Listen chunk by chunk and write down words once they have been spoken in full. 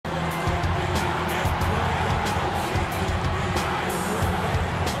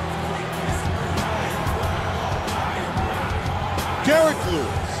Derrick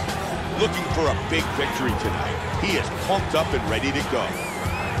looking for a big victory tonight. He is pumped up and ready to go.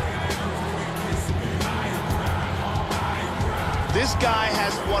 This guy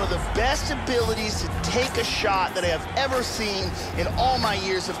has one of the best abilities to take a shot that I have ever seen in all my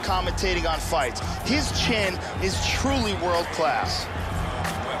years of commentating on fights. His chin is truly world class.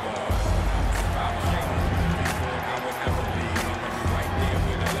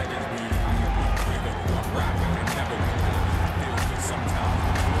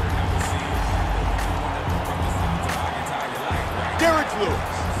 Derrick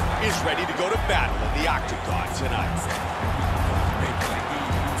is ready to go to battle in the octagon tonight.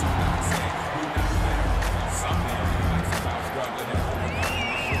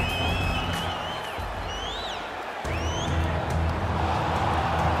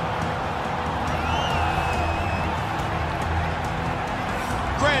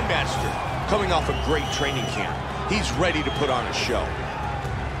 Grandmaster, coming off a great training camp. He's ready to put on a show.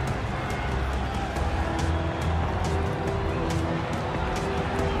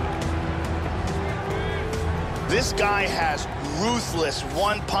 This guy has ruthless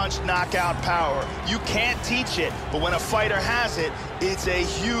one-punch knockout power. You can't teach it, but when a fighter has it, it's a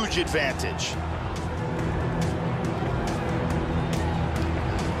huge advantage.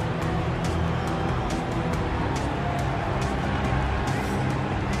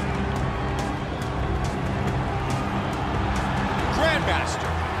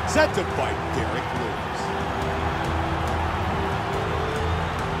 Grandmaster, set to fight Derrick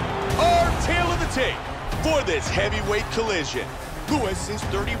Our tale of the tape for this heavyweight collision. Lewis is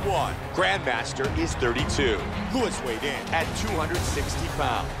 31. Grandmaster is 32. Lewis weighed in at 260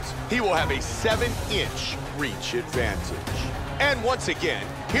 pounds. He will have a 7-inch reach advantage. And once again,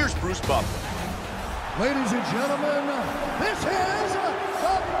 here's Bruce Buffer. Ladies and gentlemen, this is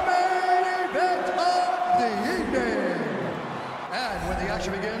the main event of the evening. And when the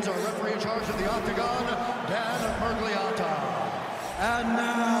action begins, our referee in charge of the octagon, Dan Mergliata. And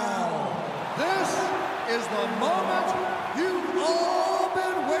now, this is the moment you've all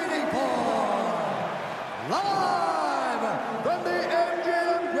been waiting for. Live from the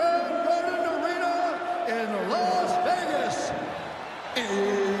MGM Grand Garden Arena in Las Vegas.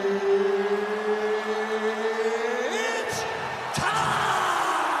 It's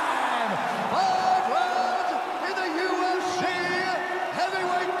time! 5 rounds in the UFC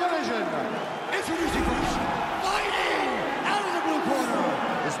heavyweight division. Introducing first, fighting out of the blue corner.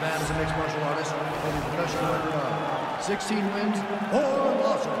 This man is a mixed martial artist, holding professional record of 16 wins, 4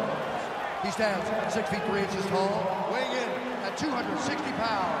 losses. He stands 6 feet 3 inches tall, weighing in at 260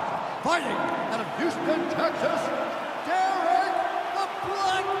 pounds. Fighting out of Houston, Texas, Derrick the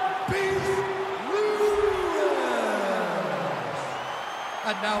Black Beast Lewis.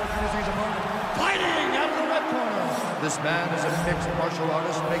 And now introducing his opponent, fighting out of the red corner. This man is a mixed martial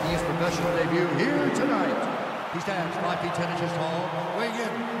artist making his professional debut here tonight. He stands 5 feet 10 inches tall, weighing in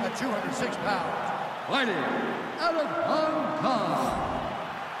at 206 pounds. Fighting out of Hong Kong,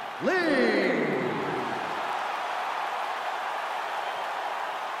 Lee.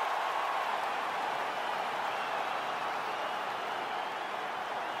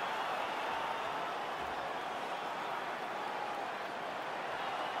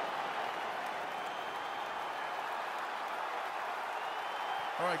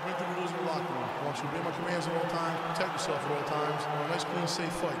 All right, commit to the rules of the locker room. I want you to obey my commands at all times, protect yourself at all times. A nice, clean,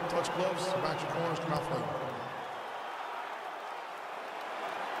 safe fight. Touch gloves, back your corners, come out fighting.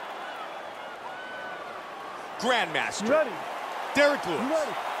 Grandmaster. Ready. Derrick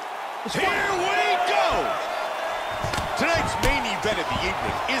Ready. Here we go! Tonight's main event of the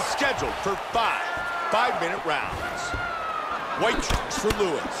evening is scheduled for 5-minute rounds. White trunks for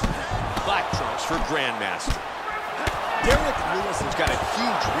Lewis. Black trunks for Grandmaster. Derrick Lewis has got a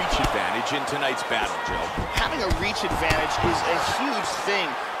huge reach advantage in tonight's battle, Joe. Having a reach advantage is a huge thing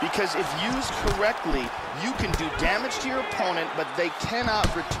because if used correctly, you can do damage to your opponent, but they cannot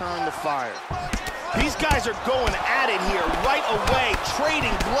return the fire. These guys are going at it here right away,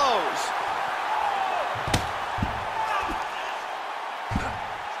 trading blows.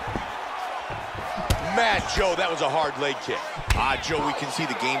 Man, Joe, that was a hard leg kick. Joe, we can see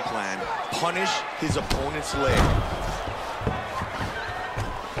the game plan. Punish his opponent's leg.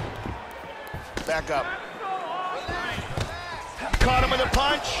 Back up. Caught him with a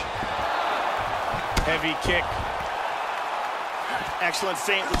punch. Heavy kick. Excellent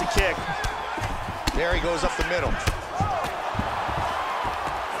feint with the kick. There he goes up the middle.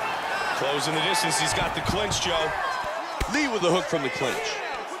 Closing the distance, he's got the clinch, Joe. Lee with the hook from the clinch.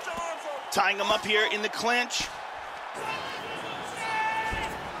 Tying him up here in the clinch.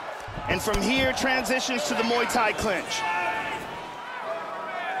 And from here, transitions to the Muay Thai clinch.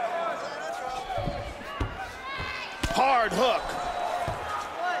 Hard hook.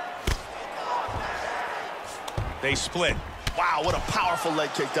 They split. Wow, what a powerful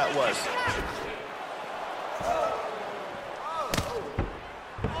leg kick that was.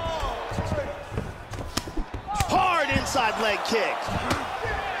 Hard inside leg kick.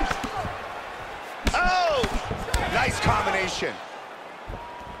 Oh! Nice combination.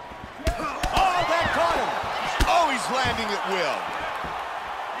 Oh, that caught him. Oh, he's landing at will.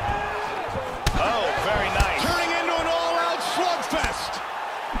 Oh, very nice. Turning into an all-out slugfest.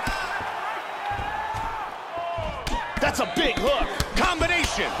 That's a big hook.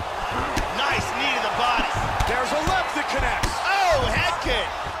 Combination. Nice knee to the body. There's a left that connects. Oh, head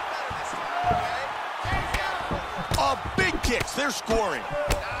kick. Big kicks. They're scoring.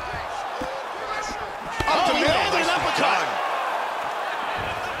 Oh, he landed an uppercut.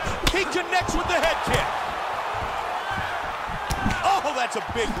 He connects with the head kick. Oh, that's a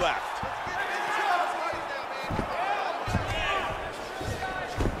big left.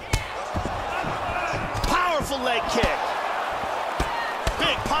 Powerful leg kick.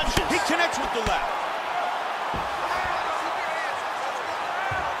 Big punches. He connects with the left.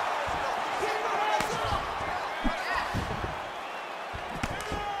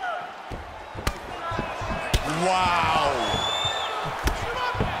 Wow.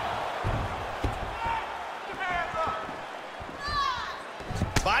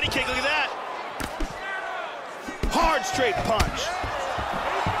 Body kick, look at that. Hard straight punch.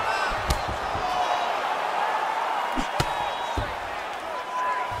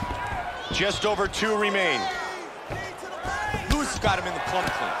 Just over 2 remain. Lewis has got him in the plum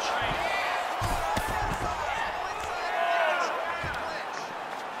clinch.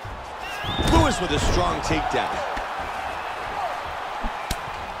 Lewis with a strong takedown.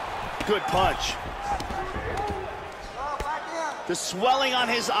 Good punch. The swelling on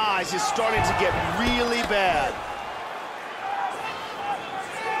his eyes is starting to get really bad.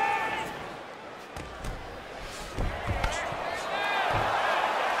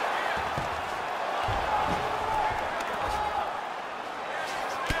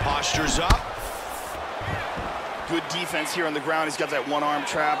 Posture's up. Good defense here on the ground. He's got that one arm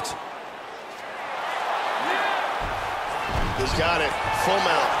trapped. He's got it. Full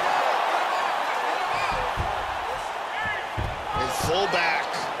mount. And full back.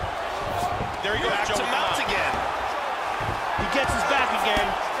 There he goes. Back to mount again. He gets his back again.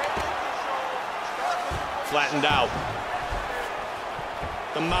 Flattened out.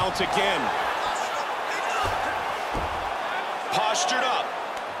 The mount again. Postured up.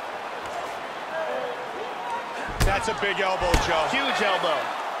 That's a big elbow, Joe. Huge elbow.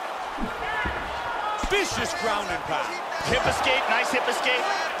 Vicious ground and pound. Hip escape, nice hip escape.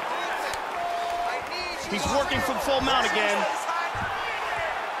 He's working from full mount again.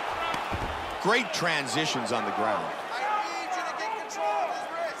 Great transitions on the ground. I need you to get control of his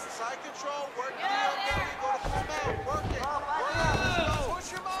wrist. Side control, work the elbow, go to full mount. Work it. Push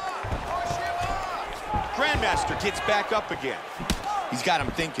him on. Push him on. Grandmaster gets back up again. He's got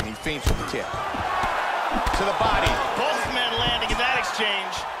him thinking. He feints with the kick. To the body. Both men landing in that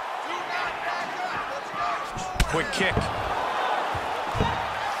exchange. Quick kick.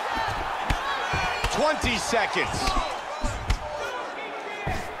 20 seconds.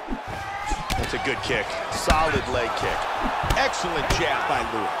 That's a good kick. Solid leg kick. Excellent jab by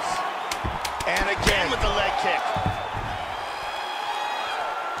Lewis. And again with the leg kick.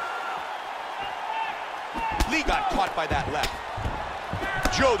 Lee got caught by that left.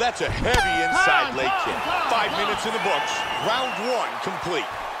 Joe, that's a heavy inside leg kick. 5 minutes in the books. Round 1 complete.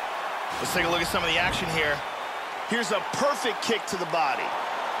 Let's take a look at some of the action here. Here's a perfect kick to the body.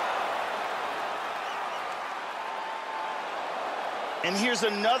 And here's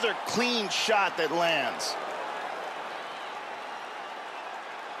another clean shot that lands.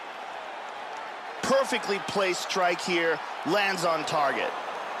 Perfectly placed strike here, lands on target.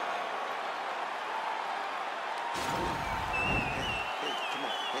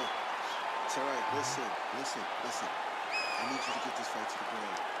 It's all right. Listen. I need you to get this fight to the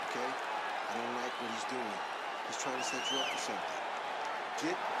ground, okay? I don't like what he's doing. He's trying to set you up for something.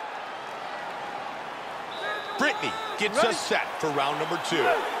 Get... Brittany gets us set for round number 2.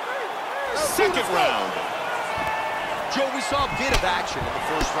 Second round. Joe, we saw a bit of action in the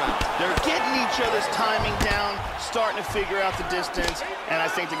first round. They're getting each other's timing down, starting to figure out the distance, and I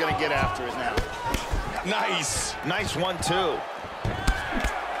think they're going to get after it now. Nice. Nice one, too.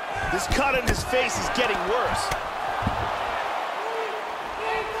 This cut in his face is getting worse.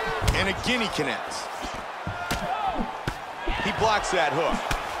 And again he connects. He blocks that hook.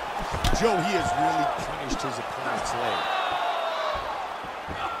 Joe, he has really punished his opponent's leg.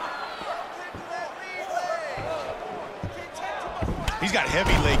 He's got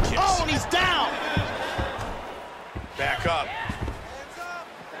heavy leg kicks. Oh, and he's down. Back up.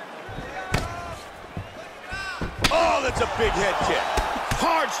 Oh, that's a big head kick.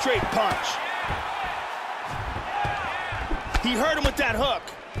 Hard straight punch. He hurt him with that hook.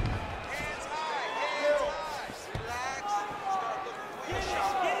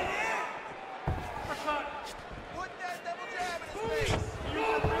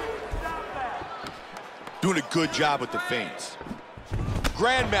 Doing a good job with the feints.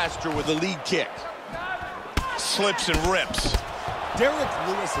 Grandmaster with a lead kick. Slips and rips. Derrick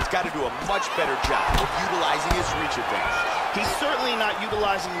Lewis has got to do a much better job of utilizing his reach advantage. He's certainly not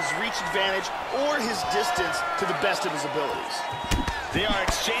utilizing his reach advantage or his distance to the best of his abilities. They are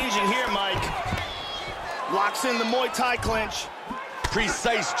exchanging here, Mike. Locks in the Muay Thai clinch.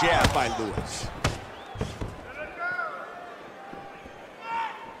 Precise jab by Lewis.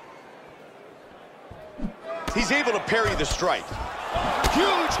 He's able to parry the strike.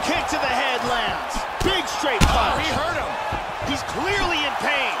 Huge kick to the head lands. Big straight punch. He hurt him. He's clearly in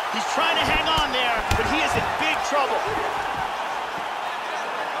pain. He's trying to hang on there, but he is in big trouble.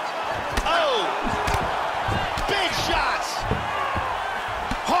 Oh! Big shots!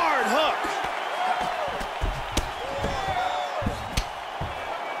 Hard hook.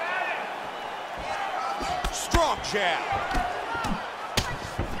 Strong jab.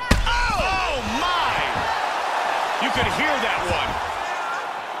 Oh, my! You could hear that one.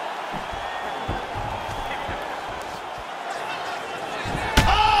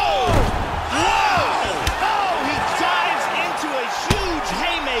 Oh! Whoa! Oh, he dives into a huge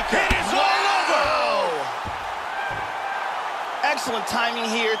haymaker. It is all over! Excellent timing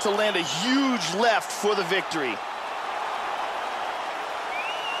here to land a huge left for the victory.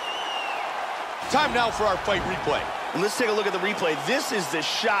 Time now for our fight replay. And let's take a look at the replay. This is the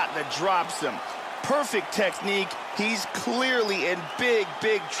shot that drops him. Perfect technique. He's clearly in big,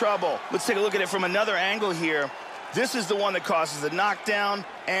 big trouble. Let's take a look at it from another angle here. This is the one that causes the knockdown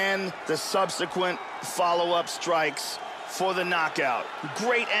and the subsequent follow-up strikes for the knockout.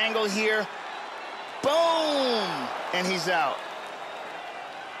 Great angle here. Boom! And he's out.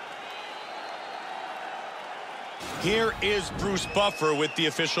 Here is Bruce Buffer with the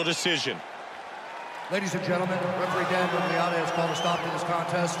official decision. Ladies and gentlemen, referee Dan Bergliata has called a stop to this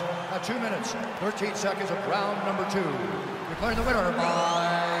contest at 2 minutes, 13 seconds of round number 2. Declaring the winner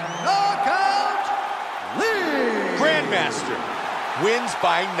by knockout, Lee! Grandmaster wins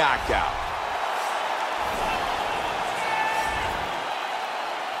by knockout.